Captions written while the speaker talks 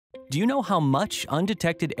Do you know how much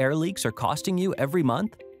undetected air leaks are costing you every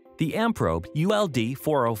month? The Amprobe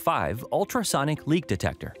ULD-405 Ultrasonic Leak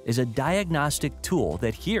Detector is a diagnostic tool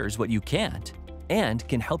that hears what you can't and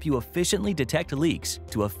can help you efficiently detect leaks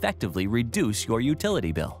to effectively reduce your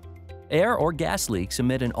utility bill. Air or gas leaks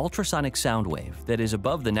emit an ultrasonic sound wave that is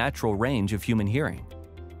above the natural range of human hearing.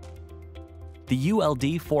 The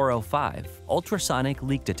ULD-405 Ultrasonic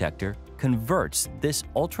Leak Detector converts this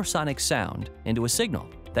ultrasonic sound into a signal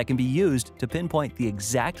that can be used to pinpoint the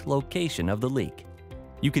exact location of the leak.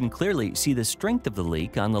 You can clearly see the strength of the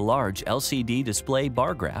leak on the large LCD display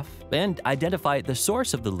bar graph and identify the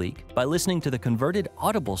source of the leak by listening to the converted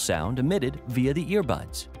audible sound emitted via the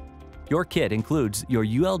earbuds. Your kit includes your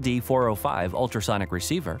ULD-405 ultrasonic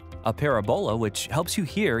receiver, a parabola which helps you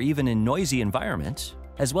hear even in noisy environments,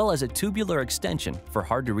 as well as a tubular extension for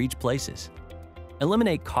hard-to-reach places.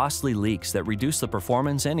 Eliminate costly leaks that reduce the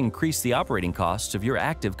performance and increase the operating costs of your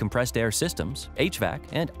active compressed air systems, HVAC,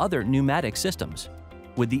 and other pneumatic systems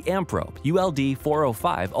with the Amprobe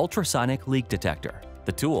ULD-405 Ultrasonic Leak Detector,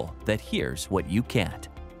 the tool that hears what you can't.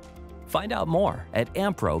 Find out more at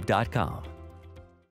amprobe.com.